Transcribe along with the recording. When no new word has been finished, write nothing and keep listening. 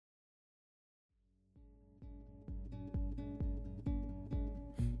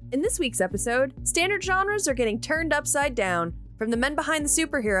In this week's episode, standard genres are getting turned upside down. From the men behind the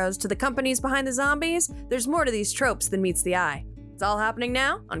superheroes to the companies behind the zombies, there's more to these tropes than meets the eye. It's all happening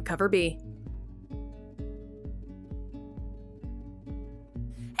now on Cover B.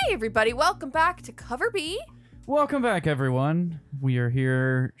 Hey everybody, welcome back to Cover B. Welcome back, everyone. We are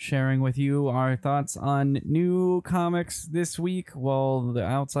here sharing with you our thoughts on new comics this week while the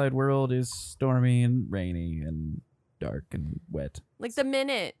outside world is stormy and rainy and dark and wet. Like the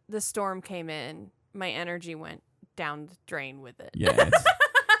minute the storm came in, my energy went down the drain with it. Yeah,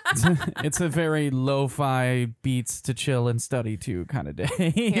 it's a very lo-fi beats to chill and study to kind of day.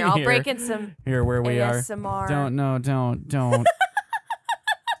 Here, I'll break in some here where we ASMR. are. Don't.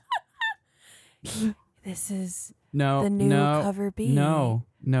 This is No, the new no, Cover B. No,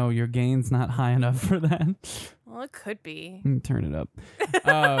 your gain's not high enough for that. Well, it could be. Turn it up.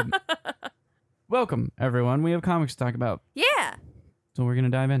 Welcome, everyone. We have comics to talk about. Yeah. So we're going to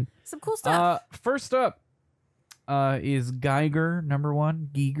dive in. Some cool stuff. First up is Geiger, number one.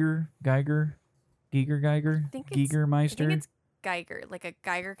 Geiger. I think Geigermeister. it's Geiger, like a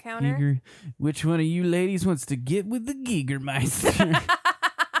Geiger counter. Geiger. Which one of you ladies wants to get with the Geigermeister?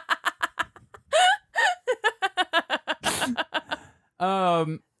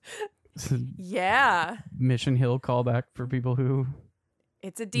 Yeah. Mission Hill callback for people who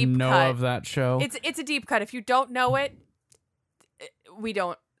It's a deep know cut. of that show. It's a deep cut. If you don't know it,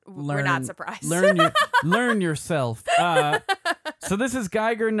 we're not surprised. Learn yourself. So this is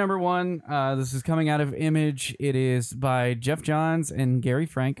Geiger number one. This is coming out of Image. It is by Jeff Johns and Gary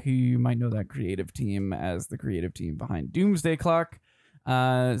Frank, who you might know that creative team as the creative team behind Doomsday Clock.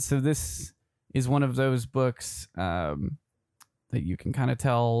 So this is one of those books that you can kind of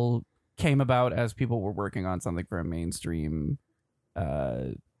tell came about as people were working on something for a mainstream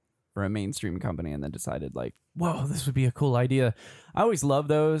company and then decided like, whoa, this would be a cool idea. I always love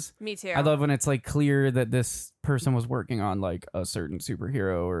those. Me too. I love when it's like clear that this person was working on like a certain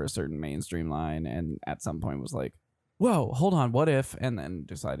superhero or a certain mainstream line and at some point was like, whoa, hold on, what if? And then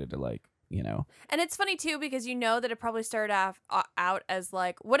decided to like, you know. And it's funny too because you know that it probably started out as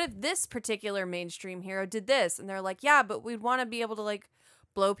like, what if this particular mainstream hero did this? And they're like, yeah, but we'd want to be able to like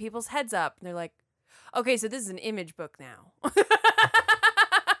blow people's heads up. And they're like, okay, so this is an Image book now.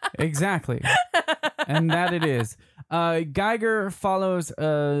 Exactly. And that it is. Geiger follows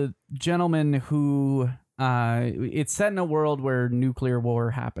a gentleman who it's set in a world where nuclear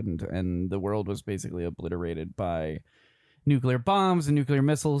war happened and the world was basically obliterated by nuclear bombs and nuclear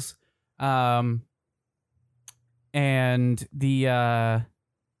missiles. And the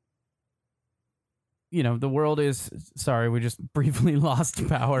the world is sorry, we just briefly lost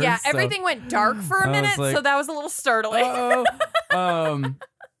power. Yeah, everything went dark for a minute, like, so that was a little startling.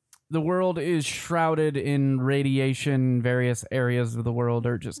 The world is shrouded in radiation. Various areas of the world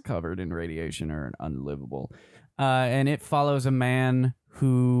are just covered in radiation or unlivable. And it follows a man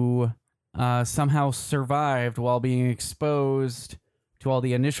who somehow survived while being exposed to all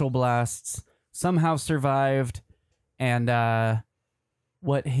the initial blasts, somehow survived, and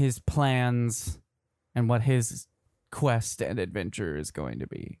what his plans and what his quest and adventure is going to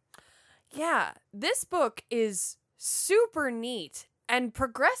be. Yeah, this book is super neat and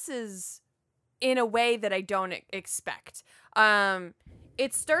progresses in a way that I don't expect.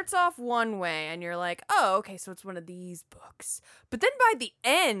 It starts off one way and you're like, oh, okay, so it's one of these books. But then by the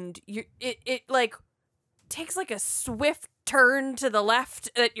end, it like takes like a swift turn to the left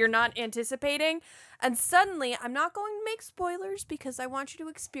that you're not anticipating. And suddenly, I'm not going to make spoilers because I want you to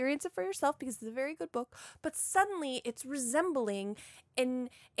experience it for yourself because it's a very good book. But suddenly, it's resembling in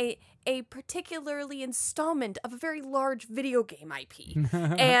a particularly installment of a very large video game IP.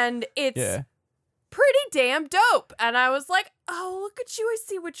 And it's pretty damn dope. And I was like, oh, look at you. I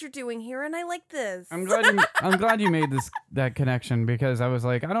see what you're doing here. And I like this. I'm glad you made that connection because I was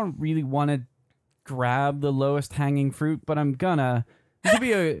like, I don't really want to grab the lowest hanging fruit, but I'm gonna.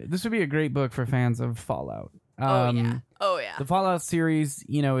 This would be a great book for fans of Fallout. Oh yeah. The Fallout series,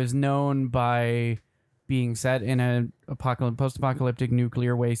 is known by being set in a post-apocalyptic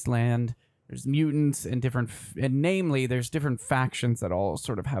nuclear wasteland. There's mutants and namely, there's different factions that all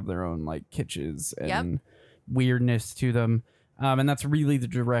sort of have their own like kitschs and weirdness to them. And that's really the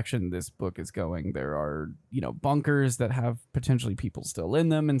direction this book is going. There are, bunkers that have potentially people still in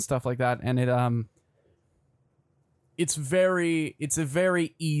them and stuff like that. And it's a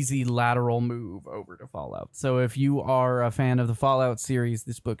very easy lateral move over to Fallout. So if you are a fan of the Fallout series,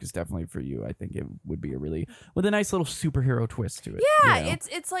 this book is definitely for you. I think it would be with a nice little superhero twist to it. Yeah,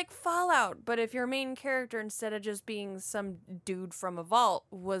 it's like Fallout, but if your main character, instead of just being some dude from a vault,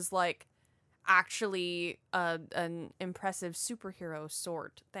 was like actually an impressive superhero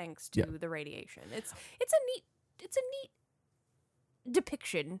sort thanks to the radiation. It's a neat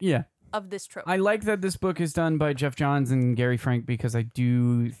depiction of this trope. I like that this book is done by Jeff Johns and Gary Frank because I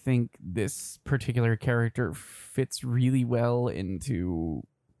do think this particular character fits really well into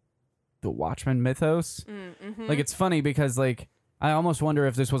the Watchmen mythos. Mm-hmm. Like, it's funny because, like, I almost wonder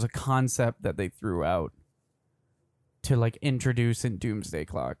if this was a concept that they threw out to, like, introduce in Doomsday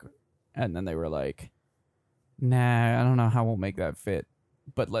Clock. And then they were like, nah, I don't know how we'll make that fit,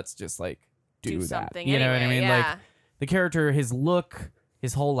 but let's just, like, do that. Something You know what I anyway, mean? yeah. Like, the character, his look,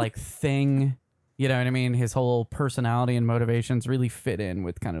 his whole, like, thing, you know what I mean? His whole personality and motivations really fit in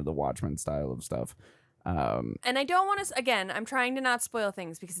with kind of the Watchmen style of stuff. And I don't want to, again, I'm trying to not spoil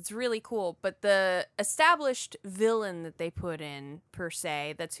things because it's really cool, but the established villain that they put in, per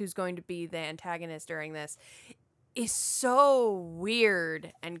se, that's who's going to be the antagonist during this, is so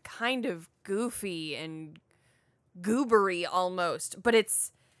weird and kind of goofy and goobery almost, but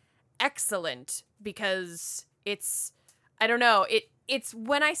it's excellent because it's, I don't know, it's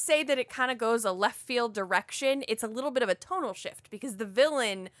when I say that it kind of goes a left field direction, it's a little bit of a tonal shift because the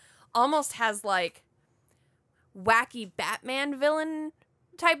villain almost has like wacky Batman villain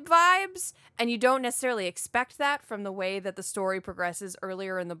type vibes, and you don't necessarily expect that from the way that the story progresses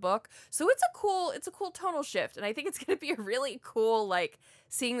earlier in the book. So it's a cool tonal shift, and I think it's going to be a really cool, like,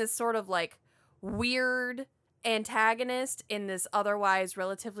 seeing this sort of like weird antagonist in this otherwise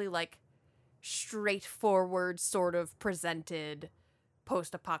relatively like straightforward sort of presented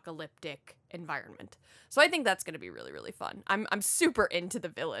post-apocalyptic environment. So I think that's going to be really, really fun. I'm super into the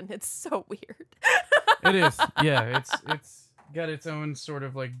villain. It's so weird. It is. Yeah, it's got its own sort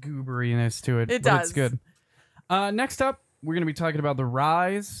of like gooberiness to it. It but does. It's good. Next up, we're going to be talking about The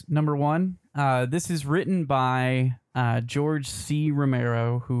Rise, #1. This is written by George C.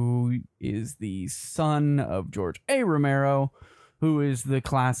 Romero, who is the son of George A. Romero, who is the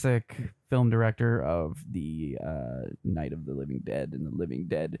classic film director of the Night of the Living Dead and the Living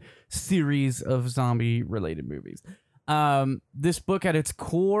Dead series of zombie-related movies. This book at its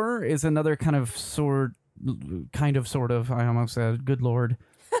core is another kind of sort of, I almost said, good Lord.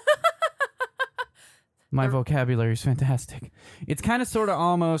 My vocabulary is fantastic. It's kind of sort of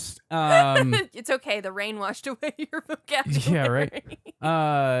almost... It's okay. The rain washed away your vocabulary. Yeah,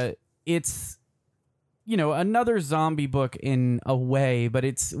 right. It's, you know, another zombie book in a way, but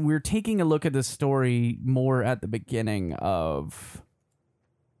we're taking a look at the story more at the beginning of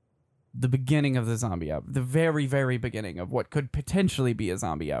the zombie outbreak, the very, very beginning of what could potentially be a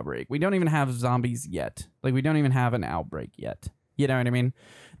zombie outbreak. We don't even have zombies yet. Like, we don't even have an outbreak yet. You know what I mean?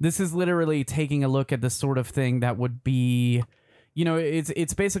 This is literally taking a look at the sort of thing that would be, you know,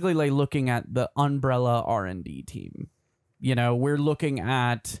 it's basically like looking at the Umbrella R&D team. You know, we're looking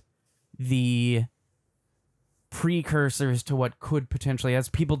at the precursors to what could potentially, as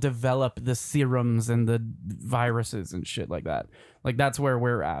people develop the serums and the viruses and shit like that. Like, that's where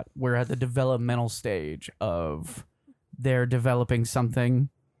we're at. We're at the developmental stage of they're developing something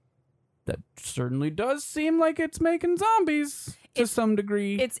that certainly does seem like it's making zombies to some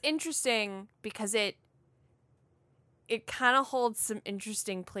degree. It's interesting because it kind of holds some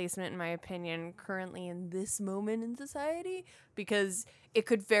interesting placement, in my opinion, currently in this moment in society, because it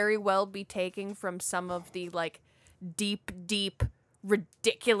could very well be taking from some of the like deep,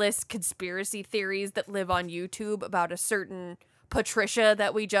 ridiculous conspiracy theories that live on YouTube about a certain Patricia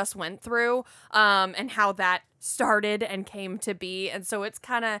that we just went through, and how that started and came to be. And so it's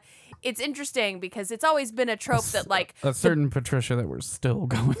interesting because it's always been a trope that like a certain Patricia that we're still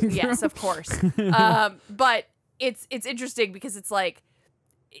going through. Yes, of course. But it's interesting because it's like,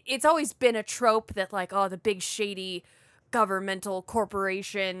 it's always been a trope that like, oh, the big shady governmental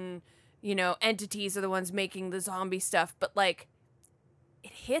corporation, you know, entities are the ones making the zombie stuff. But like,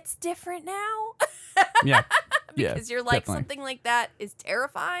 it hits different now. Yeah. Because you're like, definitely. something like that is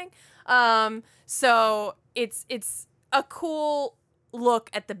terrifying. So it's a cool look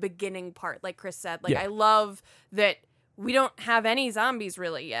at the beginning part, like Chris said. Like, Yeah. I love that we don't have any zombies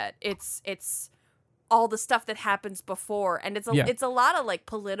really yet. It's all the stuff that happens before, and it's a lot of like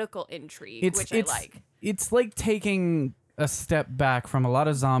political intrigue, which I like. It's like taking a step back from a lot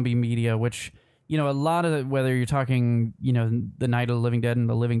of zombie media, which, you know, a lot of whether you're talking, you know, the Night of the Living Dead and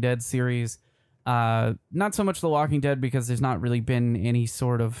the Living Dead series, not so much The Walking Dead, because there's not really been any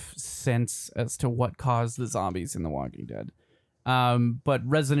sort of sense as to what caused the zombies in The Walking Dead. But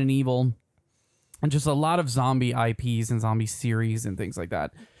Resident Evil and just a lot of zombie IPs and zombie series and things like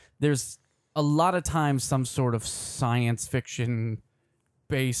that. There's a lot of times some sort of science fiction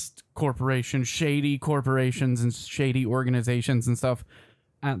based corporation, shady corporations and shady organizations and stuff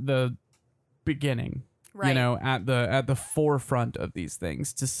at the beginning. Right. You know, at the forefront of these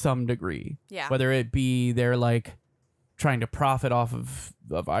things to some degree. Yeah. Whether it be they're like trying to profit off of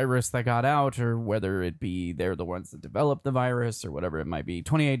a virus that got out, or whether it be they're the ones that developed the virus, or whatever it might be.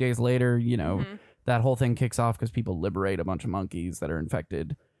 28 days later, you know, that whole thing kicks off because people liberate a bunch of monkeys that are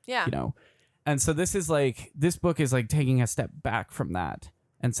infected. Yeah. You know, and so this book is like taking a step back from that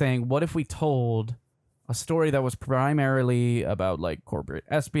and saying, what if we told a story that was primarily about like corporate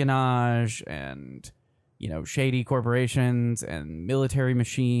espionage and, you know, shady corporations and military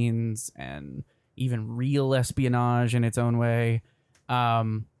machines and even real espionage in its own way.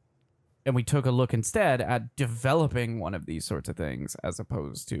 And we took a look instead at developing one of these sorts of things as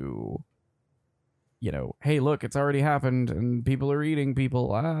opposed to, you know, hey, look, it's already happened and people are eating people.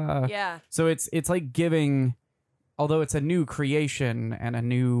 Yeah. So it's like giving, although it's a new creation and a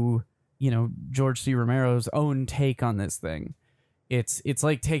new, you know, George C. Romero's own take on this thing. It's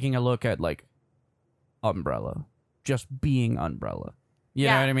like taking a look at like Umbrella, just being Umbrella. You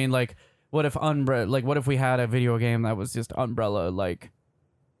know what I mean? Like, what if what if we had a video game that was just Umbrella, like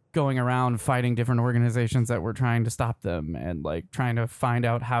going around fighting different organizations that were trying to stop them and like trying to find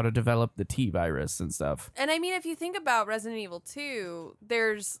out how to develop the T virus and stuff. And I mean, if you think about Resident Evil 2,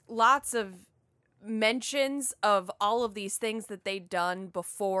 there's lots of mentions of all of these things that they'd done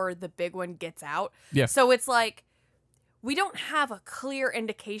before the big one gets out. Yeah. So it's like, we don't have a clear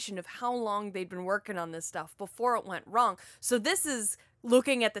indication of how long they'd been working on this stuff before it went wrong. So this is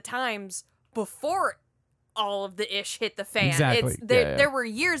looking at the times before all of the ish hit the fan. Exactly. There were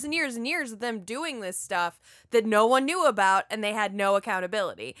years and years and years of them doing this stuff that no one knew about, and they had no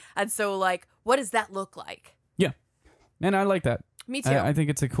accountability. And so, like, what does that look like? Yeah. And I like that. Me too. I think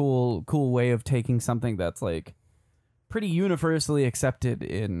it's a cool way of taking something that's like pretty universally accepted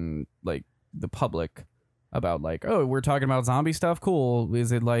in like the public about like, oh, we're talking about zombie stuff. Cool.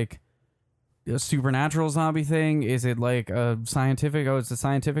 Is it like a supernatural zombie thing? Is it like a scientific? Oh, it's a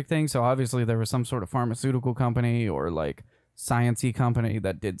scientific thing. So obviously there was some sort of pharmaceutical company or like science-y company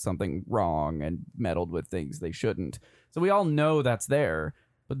that did something wrong and meddled with things they shouldn't. So we all know that's there,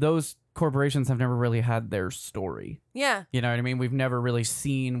 but those corporations have never really had their story. Yeah. You know what I mean? We've never really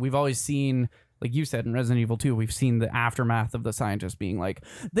seen, we've always seen, like you said in Resident Evil 2, we've seen the aftermath of the scientists being like,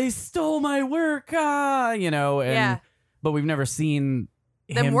 they stole my work, you know, and but we've never seen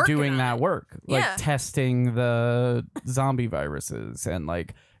them him doing on that it. work, like Yeah. testing the zombie viruses and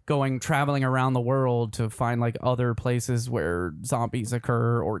like traveling around the world to find like other places where zombies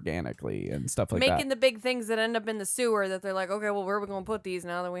occur organically and stuff like Making that. the big things that end up in the sewer that they're like, okay, well, where are we going to put these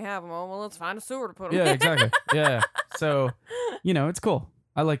now that we have them? Oh, well, let's find a sewer to put them Yeah, in. exactly. Yeah. So, you know, it's cool.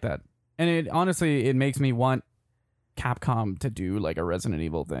 I like that. And it honestly, it makes me want Capcom to do like a Resident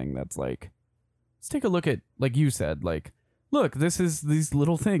Evil thing that's like, let's take a look at, like you said, like, look, this is these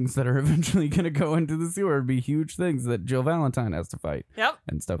little things that are eventually going to go into the sewer and be huge things that Jill Valentine has to fight. Yep.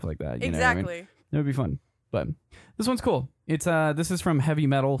 And stuff like that. You Exactly. know what I mean? It would be fun. But this one's cool. It's this is from Heavy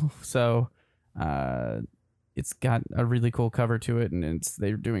Metal, so it's got a really cool cover to it, and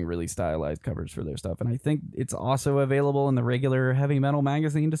they're doing really stylized covers for their stuff. And I think it's also available in the regular Heavy Metal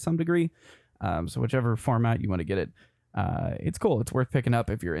magazine to some degree. So whichever format you want to get it. It's cool. It's worth picking up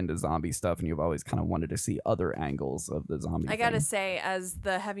if you're into zombie stuff and you've always kind of wanted to see other angles of the zombie I gotta thing. say, as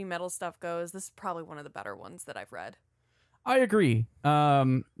the heavy metal stuff goes, this is probably one of the better ones that I've read. I agree.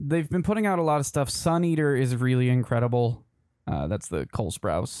 They've been putting out a lot of stuff. Sun Eater is really incredible. That's the Cole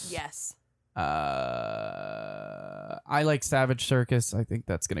Sprouse. Yes. I like Savage Circus. I think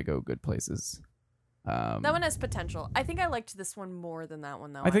that's gonna go good places. That one has potential. I think I liked this one more than that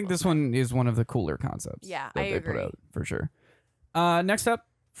one, though. I think this one is one of the cooler concepts. Yeah, that I they agree. Put out, for sure. Next up,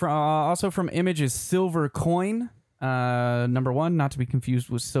 also from Image is Silver Coin, number one, not to be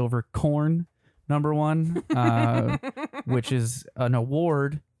confused with Silver Corn, number one, which is an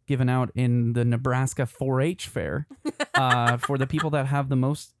award given out in the Nebraska 4-H fair for the people that have the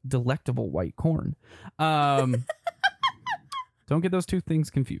most delectable white corn. Don't get those two things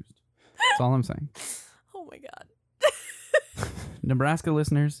confused. That's all I'm saying. Oh my god. Nebraska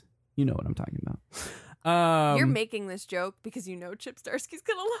listeners, you know what I'm talking about. You're making this joke because you know Chip Starsky's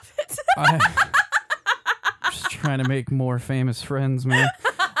gonna love it. I'm just trying to make more famous friends, man.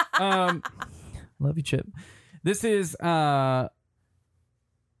 Love you, Chip. This is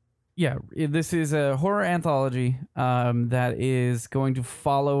this is a horror anthology that is going to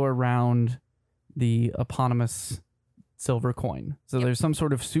follow around the eponymous silver coin. So there's some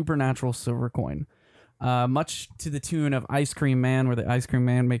sort of supernatural silver coin. Much to the tune of Ice Cream Man, where the Ice Cream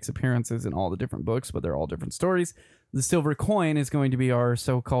Man makes appearances in all the different books, but they're all different stories. The silver coin is going to be our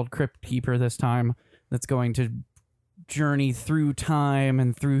so-called crypt keeper this time, that's going to journey through time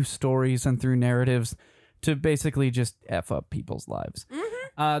and through stories and through narratives to basically just F up people's lives.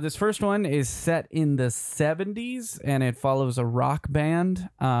 This first one is set in the 70s, and it follows a rock band.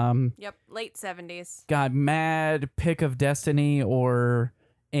 Yep, late 70s. Got mad Pick of Destiny or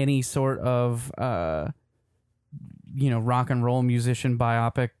any sort of, rock and roll musician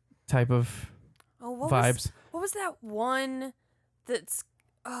biopic type of vibes. What was that one that's...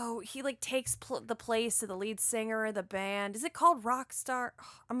 Oh, he like takes the place of the lead singer of the band. Is it called Rockstar? Oh,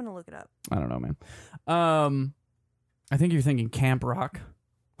 I'm going to look it up. I don't know, man. I think you're thinking Camp Rock.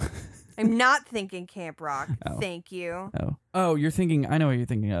 I'm not thinking Camp Rock. Oh. Thank you. Oh, you're thinking... I know what you're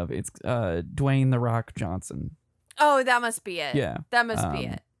thinking of. It's Dwayne The Rock Johnson. Oh, that must be it. Yeah. That must be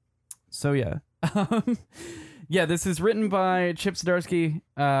it. So, yeah. Yeah, this is written by Chip Zdarsky,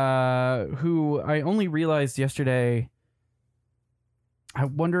 who I only realized yesterday... I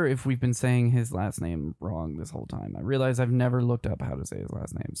wonder if we've been saying his last name wrong this whole time. I realize I've never looked up how to say his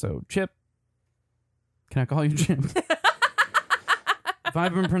last name. So, Chip. Can I call you Chip? If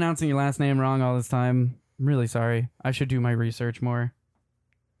I've been pronouncing your last name wrong all this time, I'm really sorry. I should do my research more.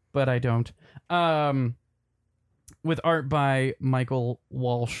 But I don't. With art by Michael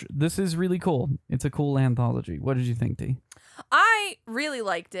Walsh. This is really cool. It's a cool anthology. What did you think, Dee? I really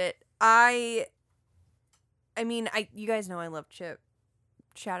liked it. I mean, you guys know I love Chip.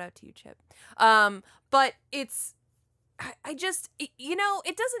 Shout out to you, Chip. But it's, I just, it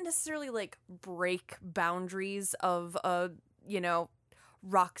doesn't necessarily like break boundaries of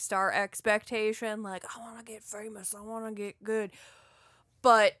rock star expectation. Like, I want to get famous. I want to get good.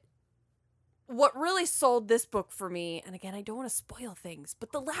 But what really sold this book for me, and again, I don't want to spoil things,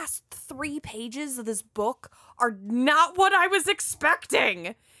 but the last 3 pages of this book are not what I was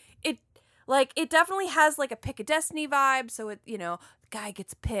expecting. It definitely has like a Pick of Destiny vibe. So the guy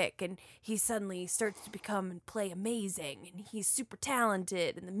gets a pick and he suddenly starts to become and play amazing, and he's super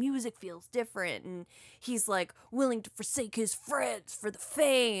talented, and the music feels different, and he's like willing to forsake his friends for the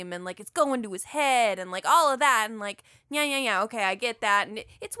fame, and like it's going to his head, and like all of that, and like yeah, okay, I get that, and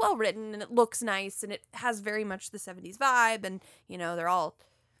it's well written, and it looks nice, and it has very much the 70s vibe, and they're all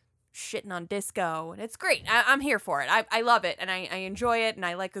shitting on disco, and it's great. I'm here for it. I love it, and I enjoy it, and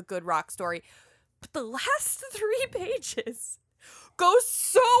I like a good rock story. But the last 3 pages go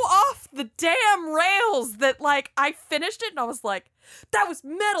so off the damn rails that like I finished it and I was like, that was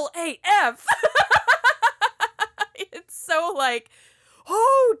metal AF. It's so like,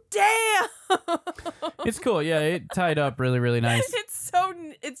 oh damn. It's cool. Yeah, it tied up really, really nice.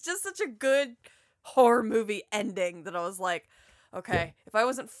 It's just such a good horror movie ending that I was like, okay, if I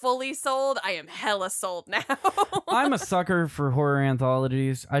wasn't fully sold, I am hella sold now. I'm a sucker for horror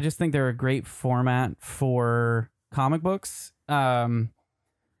anthologies. I just think they're a great format for comic books,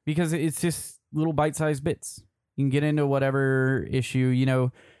 because it's just little bite-sized bits. You can get into whatever issue.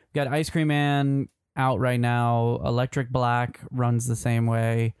 Got Ice Cream Man out right now. Electric Black runs the same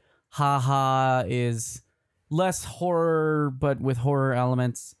way. Ha Ha is less horror, but with horror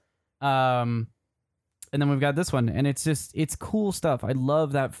elements. And then we've got this one, and it's cool stuff. I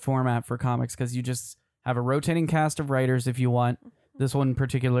love that format for comics because you just have a rotating cast of writers if you want. This one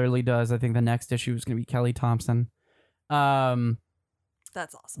particularly does. I think the next issue is going to be Kelly Thompson.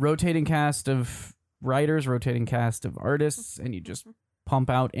 That's awesome. Rotating cast of writers, rotating cast of artists, and you just pump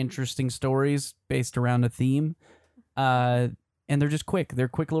out interesting stories based around a theme. And they're just quick. They're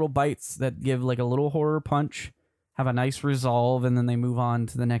quick little bites that give like a little horror punch, have a nice resolve, and then they move on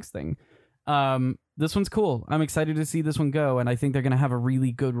to the next thing. This one's cool. I'm excited to see this one go, and I think they're going to have a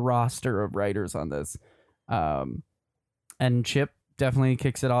really good roster of writers on this. And Chip definitely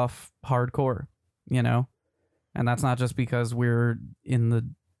kicks it off hardcore, And that's not just because we're in the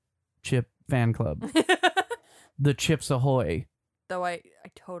Chip fan club. The Chips Ahoy. Though I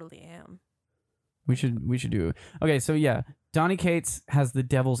totally am. We should do. Okay, so yeah, Donny Cates has the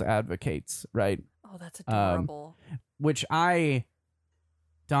Devil's Advocates, right? Oh, that's adorable.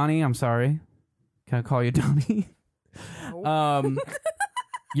 Donnie, I'm sorry. Can I call you Donnie? Nope.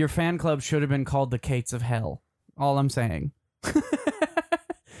 Your fan club should have been called the Cates of Hell. All I'm saying.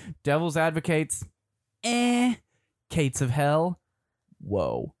 Devil's Advocates. Cates of Hell.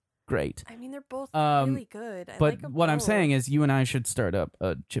 Whoa. Great. I mean, they're both really good. But what I'm saying is you and I should start up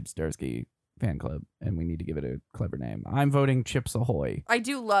a Chip Zdarsky fan club, and we need to give it a clever name. I'm voting Chips Ahoy. I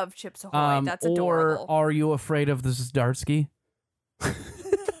do love Chips Ahoy. That's adorable. Or Are You Afraid of the Zdarsky?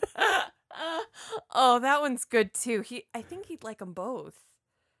 Oh, that one's good too. I think he'd like them both.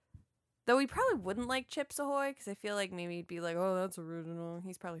 Though he probably wouldn't like Chips Ahoy because I feel like maybe he'd be like, "Oh, that's original."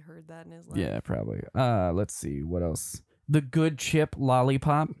 He's probably heard that in his life. Yeah, probably. Let's see what else. The Good Chip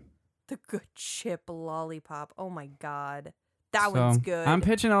Lollipop. The Good Chip Lollipop. Oh my god. That So, one's good. I'm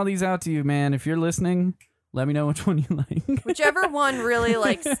pitching all these out to you, man. If you're listening, let me know which one you like. Whichever one really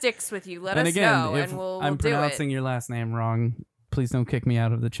like sticks with you, let us know, if and we'll I'm do it. pronouncing your last name wrong, please don't kick me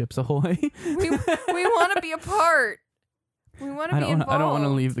out of the Chips Ahoy. We want to be a part. We want to be involved. I don't want to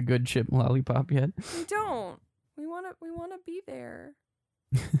leave the Good Chip Lollipop yet. We don't. We want to be there.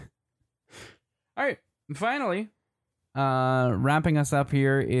 All right. Finally, wrapping us up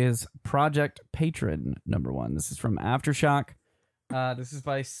here is Project Patron #1. This is from Aftershock. This is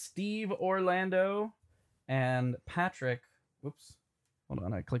by Steve Orlando and Patrick. Whoops. Hold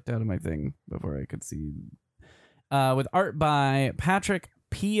on. I clicked out of my thing before I could see. With art by Patrick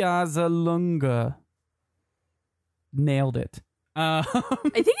Piazzalunga. Nailed it. I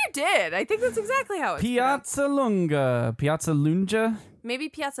think you did. I think that's exactly how it's pronounced. Piazzalunga. Maybe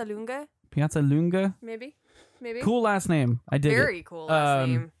Piazzalunga. Piazzalunga. Maybe. Cool last name. I did Very cool last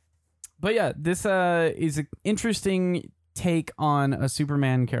name. But yeah, this is an interesting take on a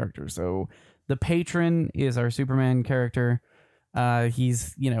Superman character. So the Patron is our Superman character.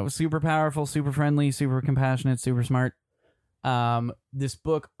 He's, super powerful, super friendly, super compassionate, super smart. This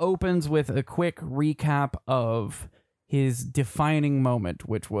book opens with a quick recap of his defining moment,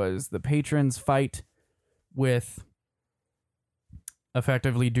 which was the Patron's fight with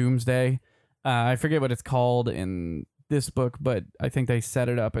effectively Doomsday. I forget what it's called in this book, but I think they set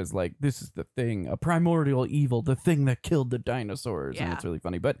it up as like, this is the thing, a primordial evil, the thing that killed the dinosaurs. Yeah. And it's really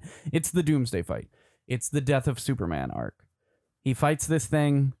funny, but it's the Doomsday fight. It's the Death of Superman arc. He fights this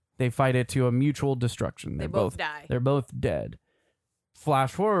thing. They fight it to a mutual destruction. They both die. They're both dead.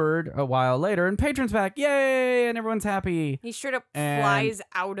 Flash forward a while later, and Patron's back. Yay! And everyone's happy. He straight up flies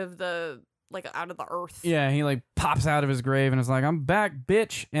out of the earth. Yeah, he like pops out of his grave and is like, I'm back,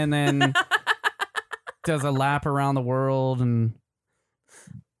 bitch. And then does a lap around the world and,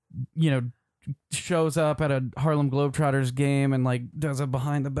 shows up at a Harlem Globetrotters game and like does a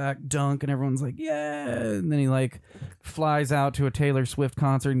behind the back dunk and everyone's like, yeah. And then he like flies out to a Taylor Swift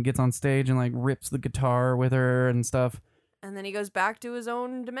concert and gets on stage and like rips the guitar with her and stuff. And then he goes back to his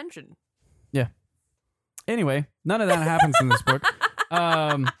own dimension. Yeah. Anyway, none of that happens in this book.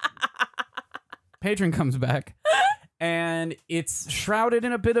 Patron comes back, and it's shrouded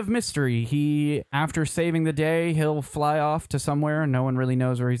in a bit of mystery. He, after saving the day, he'll fly off to somewhere, and no one really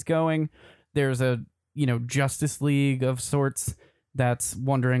knows where he's going. There's a, Justice League of sorts that's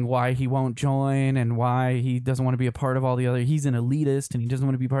wondering why he won't join and why he doesn't want to be a part of all the other. He's an elitist, and he doesn't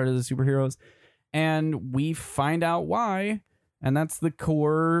want to be part of the superheroes. And we find out why, and that's the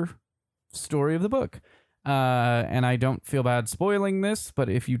core story of the book. And I don't feel bad spoiling this, but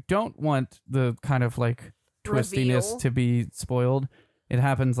if you don't want the kind of like twistiness to be spoiled, it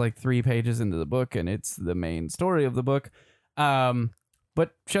happens like 3 pages into the book, and it's the main story of the book.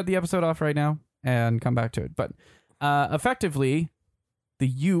 But shut the episode off right now and come back to it. But effectively, the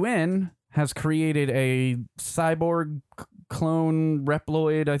UN has created a cyborg clone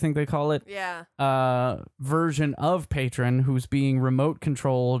Reploid, I think they call it. Yeah. Version of Patron who's being remote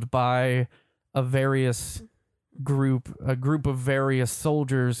controlled by a group of various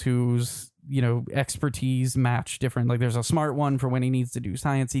soldiers whose, expertise match different. Like there's a smart one for when he needs to do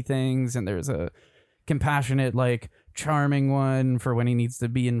sciencey things, and there's a compassionate, like charming one for when he needs to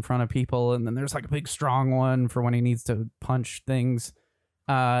be in front of people, and then there's like a big strong one for when he needs to punch things.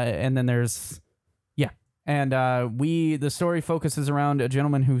 And then there's the story focuses around a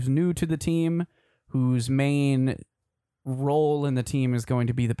gentleman who's new to the team, whose main role in the team is going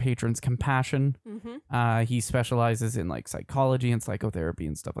to be the Patron's compassion. Mm-hmm. He specializes in like psychology and psychotherapy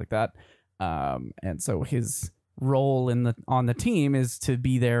and stuff like that. And so his role on the team is to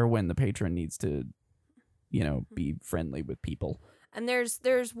be there when the Patron needs to, be friendly with people. And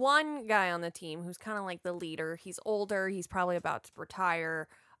there's one guy on the team who's kind of like the leader. He's older. He's probably about to retire.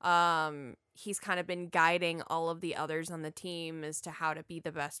 He's kind of been guiding all of the others on the team as to how to be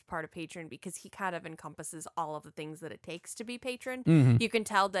the best part of Patron, because he kind of encompasses all of the things that it takes to be Patron. Mm-hmm. You can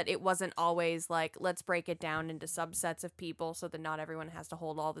tell that it wasn't always like, let's break it down into subsets of people so that not everyone has to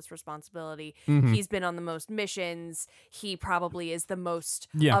hold all this responsibility. Mm-hmm. He's been on the most missions. He probably is the most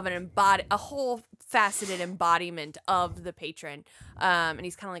Yeah. of a whole faceted embodiment of the Patron. And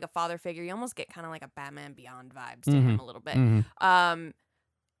he's kind of like a father figure. You almost get kind of like a Batman Beyond vibes to him a little bit. Mm-hmm.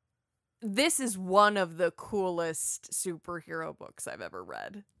 This is one of the coolest superhero books I've ever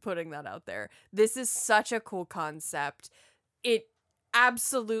read, putting that out there. This is such a cool concept. It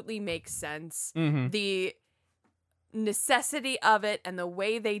absolutely makes sense. Mm-hmm. The necessity of it and the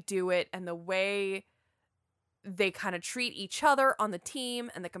way they do it and the way they kind of treat each other on the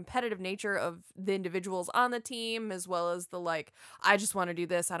team and the competitive nature of the individuals on the team, as well as the like, I just want to do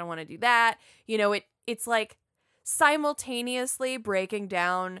this, I don't want to do that. You know, it's like simultaneously breaking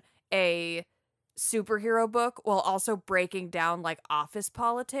down a superhero book while also breaking down like office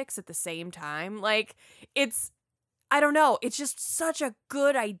politics at the same time. Like, it's, I don't know, it's just such a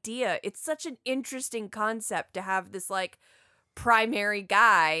good idea. It's such an interesting concept to have this like primary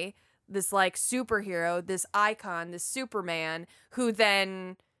guy, this like superhero, this icon, this Superman, who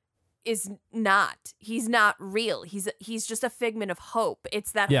then is not, he's not real. He's just a figment of hope.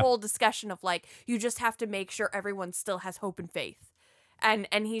 It's that whole discussion of like, you just have to make sure everyone still has hope and faith. And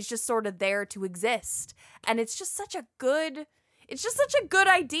he's just sort of there to exist. And it's just such a good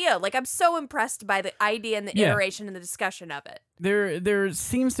idea. Like, I'm so impressed by the idea and the iteration and the discussion of it. There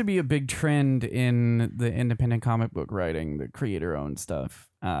seems to be a big trend in the independent comic book writing, the creator-owned stuff,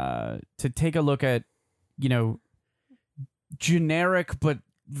 to take a look at, you know, generic but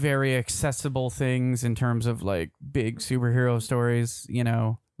very accessible things in terms of like big superhero stories. You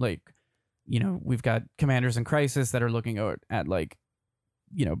know, like, you know, we've got Commanders in Crisis that are looking at like,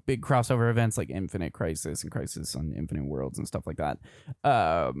 you know, big crossover events like Infinite Crisis and Crisis on Infinite Worlds and stuff like that.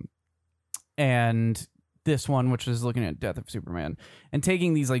 And this one, which is looking at Death of Superman, and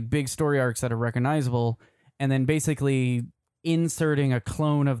taking these like big story arcs that are recognizable and then basically inserting a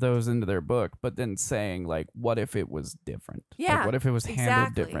clone of those into their book, but then saying like, what if it was different? Yeah, like, what if it was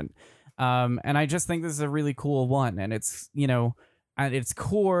handled different? And I just think this is a really cool one. And it's, you know, at its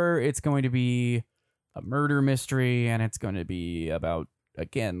core, it's going to be a murder mystery, and it's going to be about,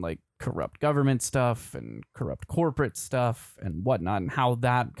 again, like corrupt government stuff and corrupt corporate stuff and whatnot, and how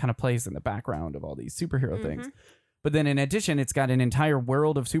that kind of plays in the background of all these superhero things. But then in addition, it's got an entire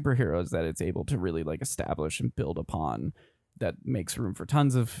world of superheroes that it's able to really like establish and build upon, that makes room for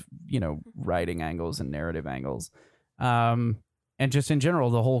tons of, you know, writing angles and narrative angles. And just in general,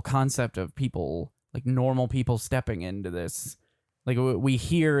 the whole concept of people, like normal people stepping into this. Like, we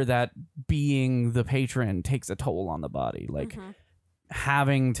hear that being the patron takes a toll on the body. Like,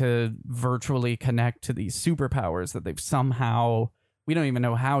 having to virtually connect to these superpowers that they've somehow, we don't even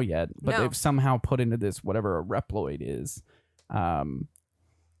know how yet, but they've somehow put into this, whatever a Reploid is.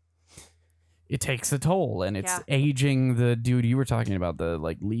 It takes a toll, and it's aging the dude you were talking about, the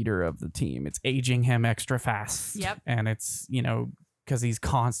like leader of the team. It's aging him extra fast. Yep. And it's, you know, because he's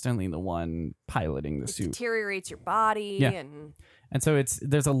constantly the one piloting the suit. Deteriorates your body. And so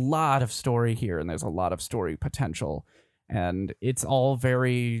there's a lot of story here, and there's a lot of story potential. And it's all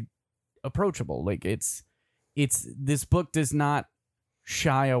very approachable. Like, it's this book does not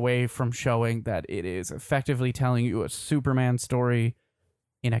shy away from showing that it is effectively telling you a Superman story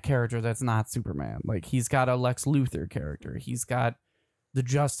in a character that's not Superman. Like, he's got a Lex Luthor character. He's got the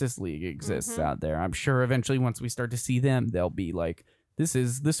Justice League exists out there. I'm sure eventually once we start to see them, they'll be like, this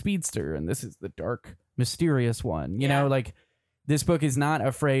is the Speedster and this is the dark, mysterious one. You know, like, this book is not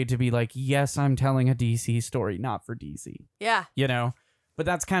afraid to be like, yes, I'm telling a DC story, not for DC. Yeah. You know, but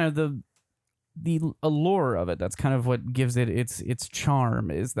that's kind of the allure of it. That's kind of what gives it its charm,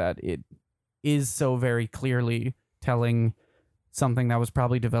 is that it is so very clearly telling something that was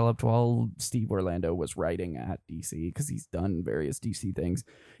probably developed while Steve Orlando was writing at DC, because he's done various DC things.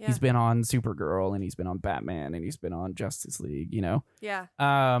 Yeah. He's been on Supergirl, and he's been on Batman, and he's been on Justice League, you know? Yeah.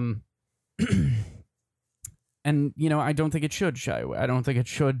 And, you know, I don't think it should shy away. I don't think it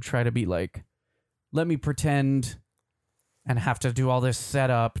should try to be like, let me pretend and have to do all this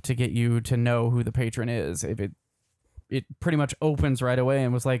setup to get you to know who the patron is. If it pretty much opens right away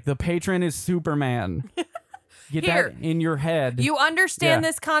and was like, the patron is Superman. Get that in your head. You understand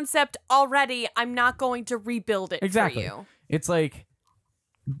this concept already. I'm not going to rebuild it for you. It's like,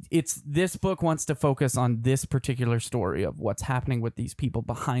 this book wants to focus on this particular story of what's happening with these people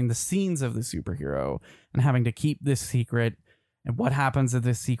behind the scenes of the superhero, and having to keep this secret, and what happens if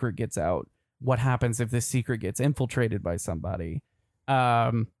this secret gets out. What happens if this secret gets infiltrated by somebody?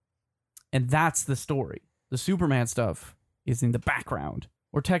 And that's the story. The Superman stuff is in the background,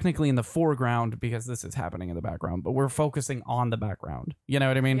 or technically in the foreground, because this is happening in the background, but we're focusing on the background. You know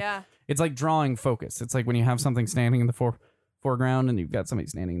what I mean? Yeah. It's like drawing focus. It's like when you have something standing in the foreground and you've got somebody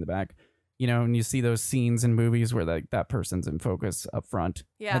standing in the back, you know, and you see those scenes in movies where like that person's in focus up front,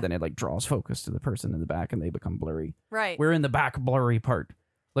 and then it like draws focus to the person in the back and they become blurry. Right. We're in the back blurry part.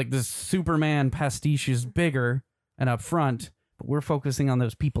 Like, the Superman pastiche is bigger and up front, but we're focusing on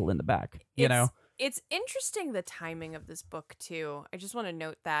those people in the back, you know? It's interesting, the timing of this book too. I just want to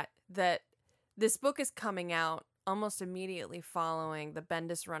note that this book is coming out almost immediately following the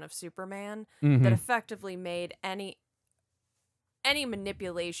Bendis run of Superman that effectively made any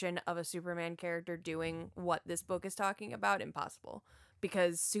manipulation of a Superman character doing what this book is talking about, impossible.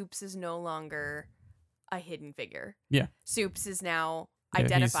 Because Supes is no longer a hidden figure. Yeah. Supes is now Yeah,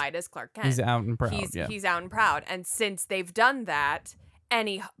 identified as Clark Kent. He's out and proud. He's out and proud. And since they've done that,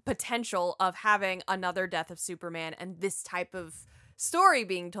 any potential of having another death of Superman and this type of story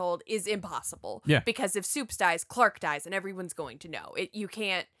being told is impossible. Yeah. Because if Supes dies, Clark dies, and everyone's going to know. You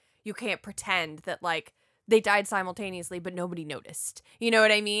can't pretend that like they died simultaneously, but nobody noticed. You know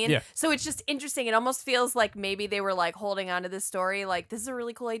what I mean? Yeah. So it's just interesting. It almost feels like maybe they were like holding on to this story. Like, this is a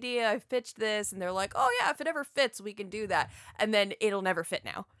really cool idea. I've pitched this. And they're like, oh yeah, if it ever fits, we can do that. And then it'll never fit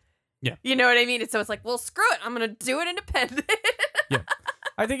now. Yeah. You know what I mean? And so it's like, well, screw it. I'm going to do it independent. Yeah.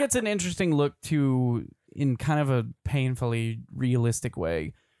 I think it's an interesting look to, in kind of a painfully realistic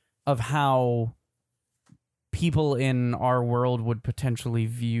way, of how people in our world would potentially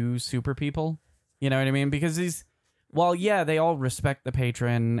view super people. You know what I mean? Because they all respect the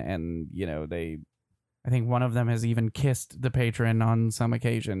patron, and, you know, I think one of them has even kissed the patron on some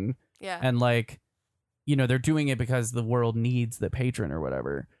occasion. Yeah. And, like, you know, they're doing it because the world needs the patron or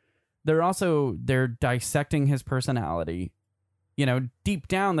whatever. They're dissecting his personality. You know, deep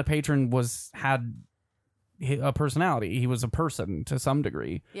down, the patron had a personality. He was a person to some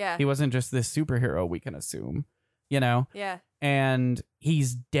degree. Yeah. He wasn't just this superhero, we can assume, you know? Yeah. And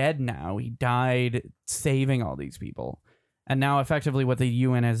he's dead now. He died saving all these people. And now effectively what the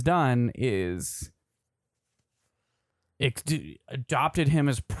UN has done is adopted him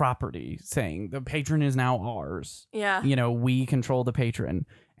as property, saying the patron is now ours. Yeah. You know, we control the patron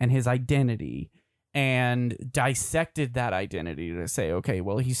and his identity, and dissected that identity to say, okay,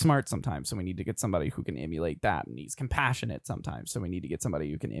 well, he's smart sometimes, so we need to get somebody who can emulate that. And he's compassionate sometimes, so we need to get somebody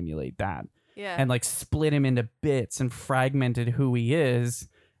who can emulate that. Yeah. And like split him into bits and fragmented who he is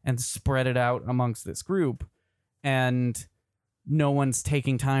and spread it out amongst this group. And no one's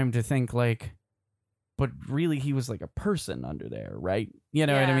taking time to think like, but really he was like a person under there, right? You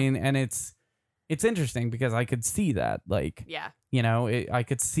know what I Yeah. mean? And it's interesting because I could see that, like, Yeah. you know, I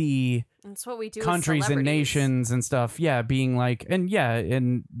could see That's what we do. countries with and celebrities. nations and stuff, being like,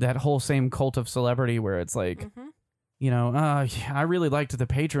 and that whole same cult of celebrity where it's like, Mhm. you know, I really liked the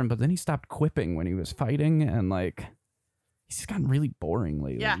patron, but then he stopped quipping when he was fighting, and like, he's just gotten really boring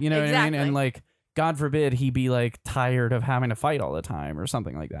lately. Yeah, You know what I mean? exactly. And like, God forbid he be like tired of having to fight all the time or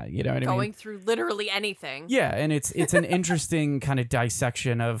something like that. You know what I mean? Going through literally anything. Yeah, and it's an interesting kind of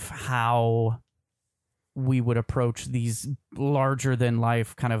dissection of how we would approach these larger than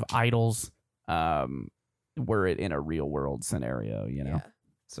life kind of idols, were it in a real world scenario, you know? Yeah,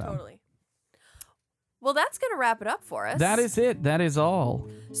 So totally. Well, that's going to wrap it up for us. that is it. That is all.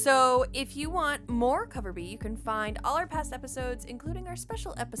 So if you want more Cover B, you can find all our past episodes, including our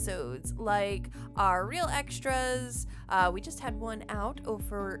special episodes, like our real extras. We just had one out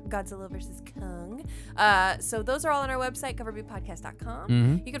over Godzilla vs. Kong. So those are all on our website, coverbpodcast.com.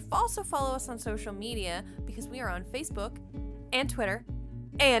 Mm-hmm. You can also follow us on social media because we are on Facebook and Twitter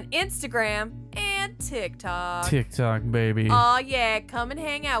and Instagram and TikTok. TikTok, baby. Aw, yeah, come and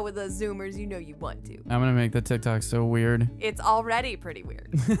hang out with us Zoomers. You know you want to. I'm gonna make the TikTok so weird. It's already pretty weird.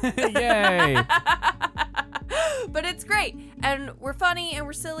 Yay! But it's great. And we're funny and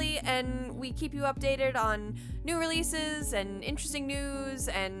we're silly and we keep you updated on new releases and interesting news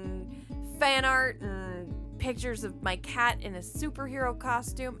and fan art and pictures of my cat in a superhero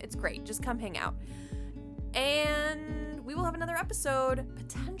costume. It's great. Just come hang out. And we will have another episode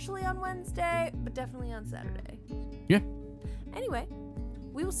potentially on Wednesday, but definitely on Saturday. Yeah. Anyway,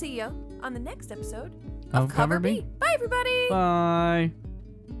 we will see you on the next episode Of of Cover Cover B. B. Bye, everybody. Bye.